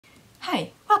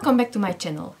Hi, welcome back to my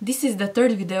channel. This is the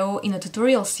third video in a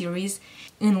tutorial series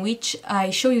in which I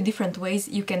show you different ways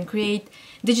you can create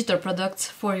digital products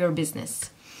for your business.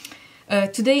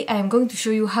 Today I am going to show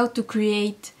you how to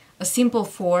create a simple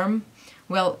form.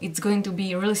 Well, it's going to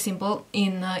be really simple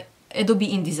in Adobe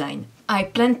Indesign. I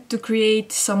plan to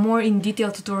create some more in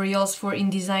detail tutorials for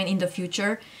InDesign in the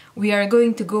future. We are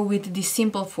going to go with this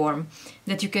simple form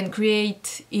that you can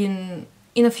create in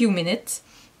a few minutes.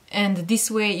 And this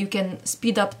way you can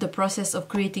speed up the process of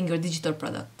creating your digital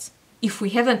products. If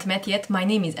we haven't met yet, my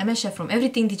name is Emese from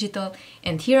Everything Digital,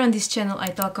 and here on this channel I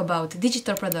talk about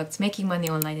digital products, making money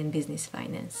online, and business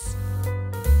finance.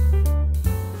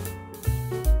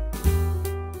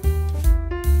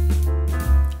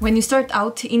 When you start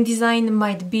out, InDesign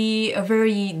might be a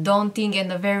very daunting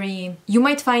and you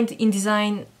might find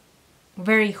InDesign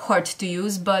very hard to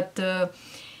use, but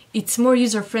it's more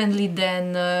user-friendly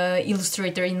than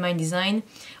Illustrator in my design.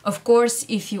 Of course,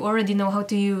 if you already know how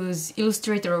to use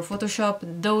Illustrator or Photoshop,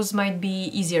 those might be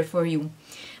easier for you.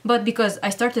 But because I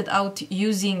started out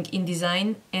using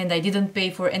InDesign and I didn't pay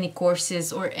for any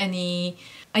courses or I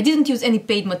didn't use any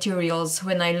paid materials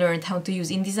when I learned how to use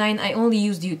InDesign, I only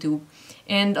used YouTube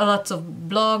and a lot of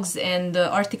blogs and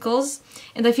articles,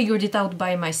 and I figured it out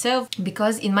by myself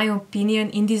because, in my opinion,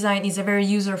 InDesign is a very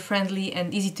user-friendly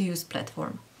and easy-to-use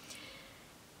platform.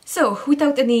 So,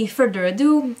 without any further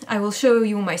ado, I will show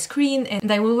you my screen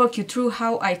and I will walk you through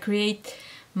how I create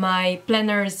my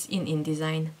planners in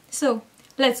InDesign. So,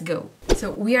 let's go!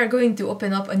 So, we are going to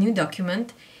open up a new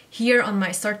document. Here on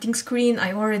my starting screen,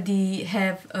 I already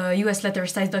have a US letter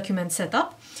size document set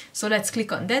up. So, let's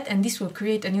click on that and this will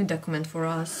create a new document for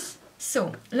us.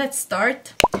 So, let's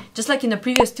start. Just like in the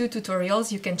previous two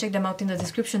tutorials, you can check them out in the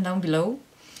description down below.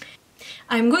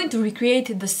 I'm going to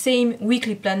recreate the same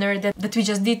weekly planner that we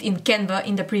just did in Canva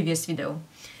in the previous video.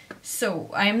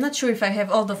 So, I'm not sure if I have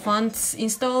all the fonts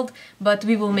installed, but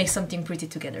we will make something pretty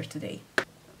together today.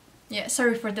 Yeah,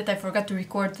 sorry for that, I forgot to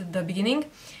record the beginning,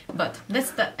 but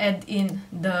let's add in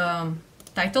the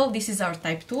title. This is our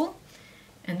type tool,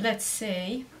 and let's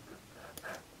say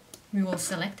we will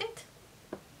select it,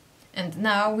 and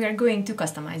now we are going to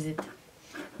customize it.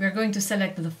 We are going to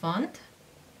select the font.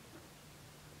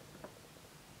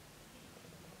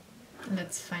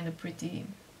 Let's find a pretty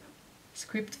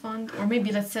script font, or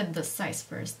maybe let's set the size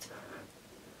first.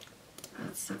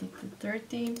 Let's set it to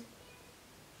 30.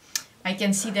 I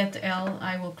can see that L,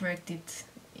 I will correct it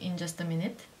in just a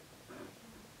minute.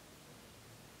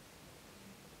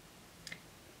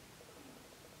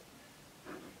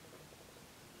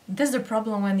 That's the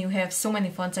problem when you have so many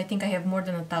fonts. I think I have more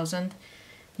than 1,000.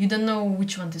 You don't know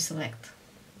which one to select.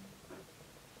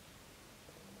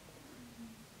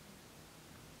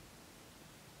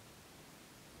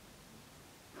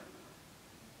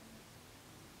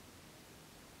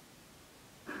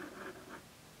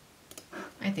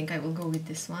 I think I will go with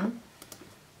this one.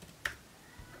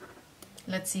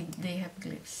 Let's see if they have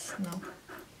glyphs. No.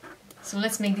 So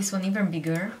let's make this one even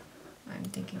bigger. I'm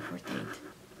thinking 48.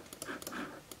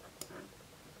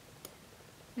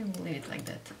 I will leave it like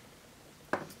that.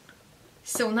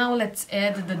 So now let's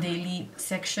add the daily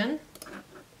section.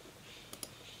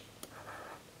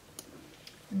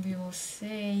 And we will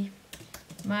say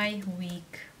my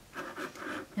week.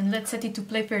 And let's set it to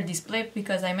play per display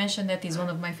because I mentioned that is one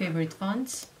of my favorite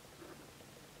fonts.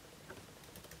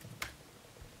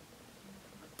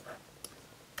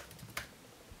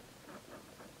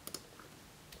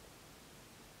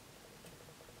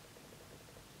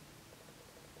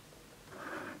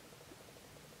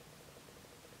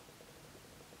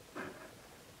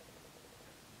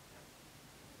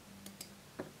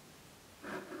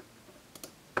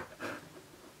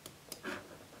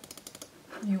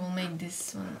 You will make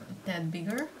this one a tad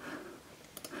bigger,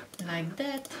 like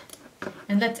that.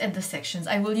 And let's add the sections.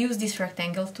 I will use this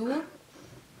rectangle tool.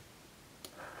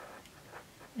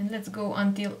 And let's go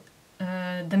until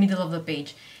the middle of the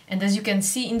page. And as you can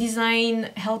see,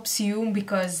 InDesign helps you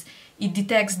because it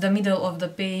detects the middle of the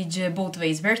page both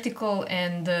ways, vertical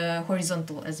and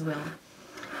horizontal as well.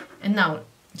 And now,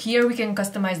 here we can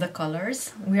customize the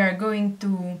colors. We are going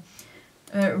to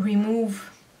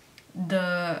remove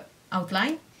the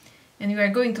outline, and we are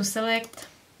going to select,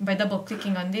 by double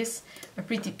clicking on this, a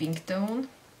pretty pink tone,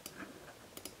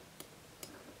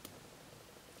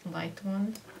 light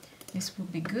one. This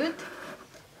would be good.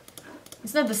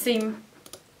 It's not the same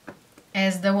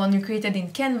as the one you created in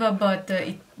Canva, but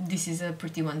this is a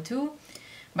pretty one too.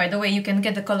 By the way, you can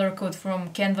get the color code from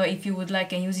Canva if you would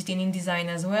like and use it in InDesign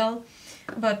as well,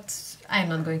 but I'm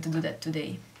not going to do that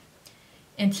today.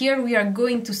 And here we are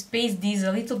going to space these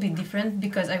a little bit different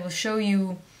because I will show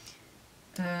you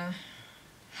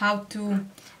how to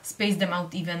space them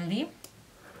out evenly.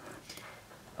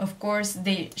 Of course,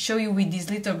 they show you with these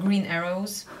little green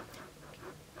arrows.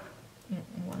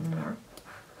 One more.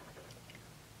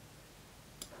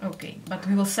 Okay, but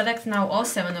we will select now all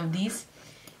 7 of these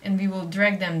and we will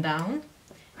drag them down,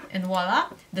 and voila,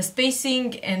 the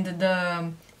spacing and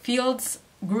the fields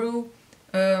grew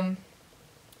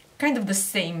kind of the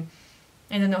same.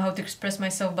 I don't know how to express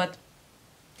myself, but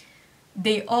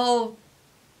they all...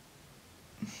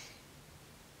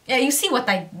 Yeah, you see what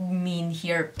I mean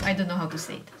here. I don't know how to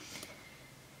say it.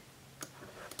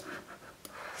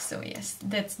 So yes,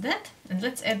 that's that. And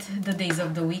let's add the days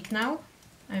of the week now.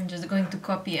 I'm just going to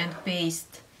copy and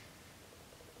paste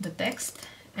the text,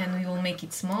 and we will make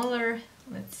it smaller.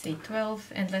 Let's say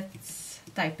 12, and let's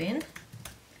type in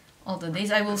all the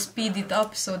days. I will speed it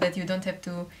up so that you don't have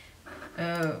to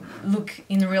look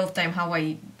in real time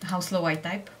how slow I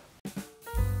type.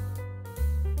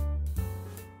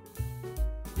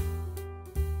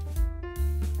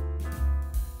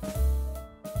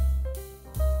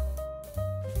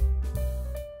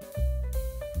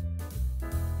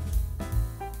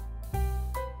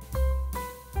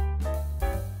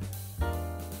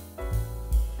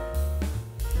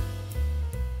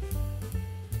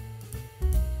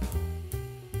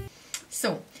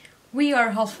 So, we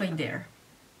are halfway there.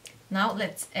 Now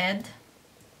let's add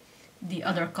the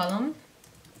other column.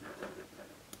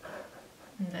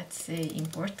 Let's say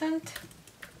important.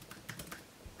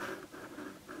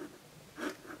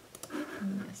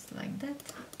 Yes, like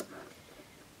that.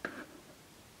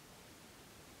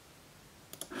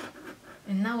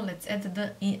 And now let's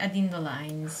add in the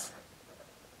lines.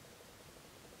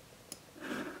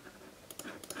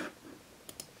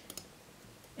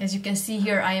 As you can see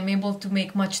here, I am able to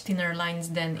make much thinner lines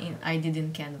than I did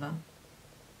in Canva.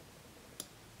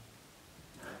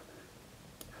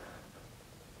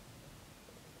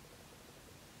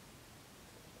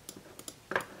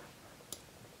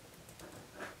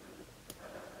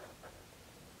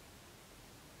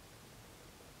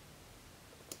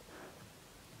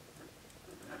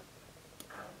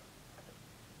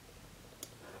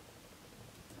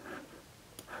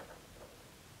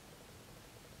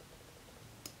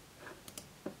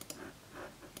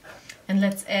 And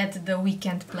let's add the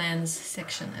weekend plans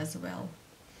section as well.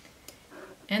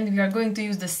 And we are going to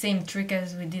use the same trick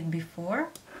as we did before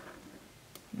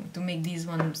to make these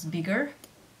ones bigger.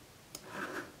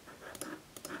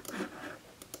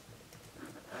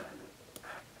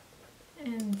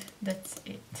 And that's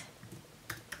it.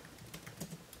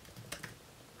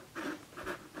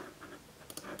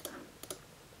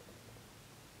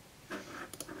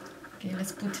 Okay,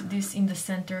 let's put this in the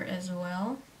center as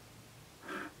well.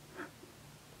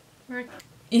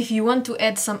 If you want to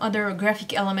add some other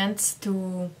graphic elements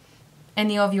to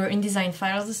any of your InDesign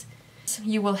files,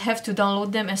 you will have to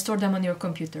download them and store them on your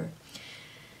computer.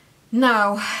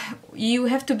 Now, you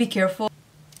have to be careful.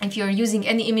 If you're using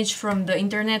any image from the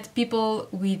internet, people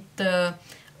who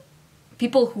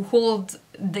hold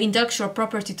the intellectual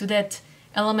property to that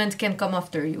element can come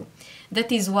after you.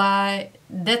 That's why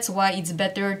it's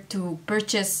better to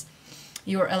purchase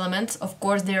your elements. Of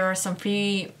course, there are some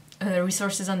free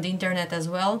resources on the internet as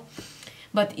well,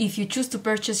 but if you choose to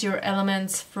purchase your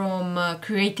elements from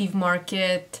Creative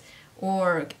Market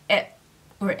or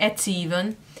Etsy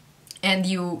even, and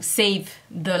you save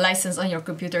the license on your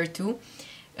computer too,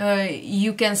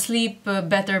 you can sleep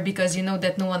better because you know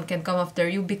that no one can come after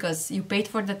you because you paid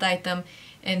for that item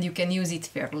and you can use it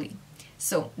fairly.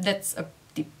 So that's a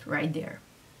tip right there.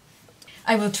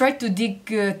 I will try to dig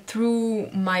through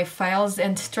my files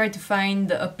and try to find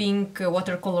a pink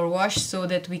watercolor wash so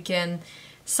that we can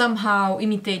somehow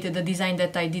imitate the design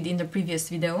that I did in the previous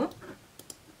video.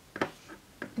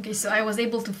 Okay, so I was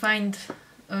able to find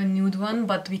a nude one,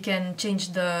 but we can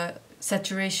change the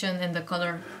saturation and the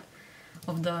color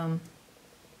of the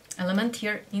element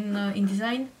here in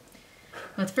InDesign.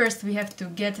 But first we have to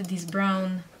get this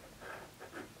brown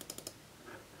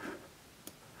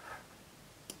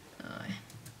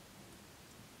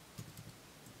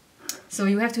so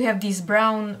you have to have this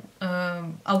brown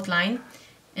outline,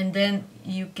 and then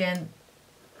you can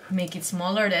make it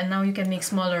smaller, and now you can make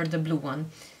smaller the blue one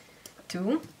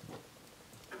too.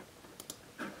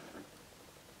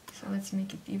 So let's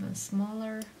make it even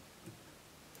smaller.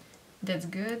 That's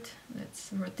good.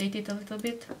 Let's rotate it a little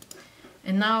bit.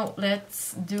 And now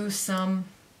let's do some...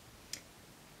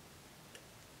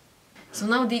 So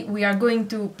now we are going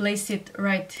to place it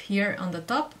right here on the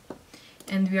top,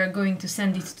 and we are going to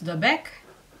send it to the back,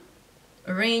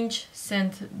 arrange,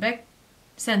 send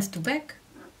to back,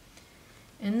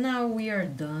 and now we are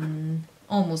done,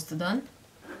 almost done.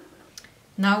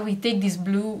 Now we take this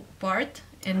blue part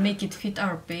and make it fit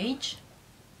our page.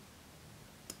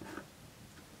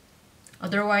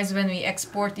 Otherwise, when we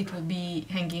export, it will be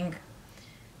hanging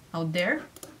out there.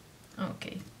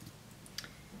 Okay.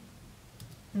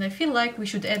 And I feel like we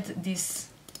should add this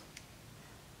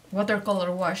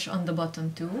watercolor wash on the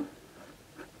bottom too.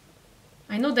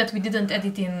 I know that we didn't add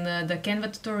it in the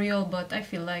Canva tutorial, but I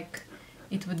feel like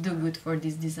it would do good for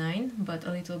this design, but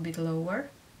a little bit lower.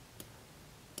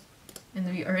 And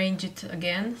we arrange it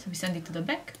again, so we send it to the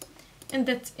back, and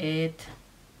that's it.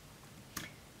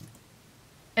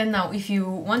 And now if you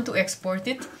want to export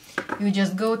it, you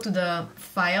just go to the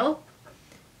file.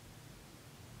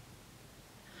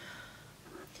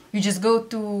 You just go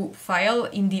to file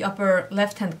in the upper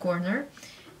left hand corner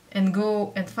and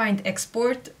go and find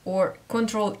export or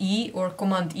Ctrl E or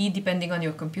Command E depending on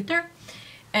your computer.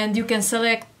 And you can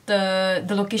select the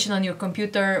location on your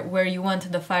computer where you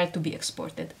want the file to be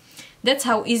exported. That's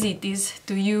how easy it is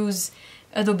to use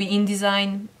Adobe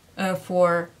InDesign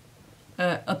for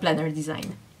a planner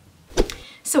design.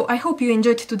 So I hope you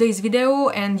enjoyed today's video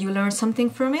and you learned something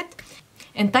from it.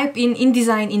 And type in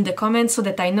InDesign in the comments so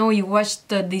that I know you watched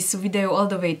this video all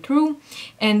the way through.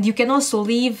 And you can also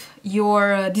leave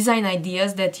your design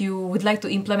ideas that you would like to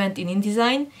implement in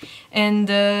InDesign, and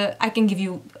I can give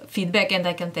you feedback and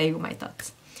I can tell you my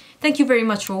thoughts. Thank you very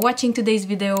much for watching today's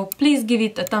video. Please give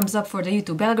it a thumbs up for the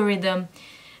YouTube algorithm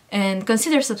and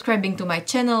consider subscribing to my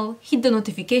channel. Hit the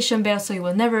notification bell so you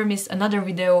will never miss another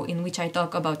video in which I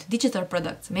talk about digital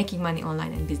products, making money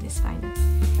online and business finance.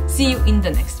 See you in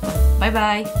the next one. Bye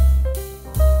bye!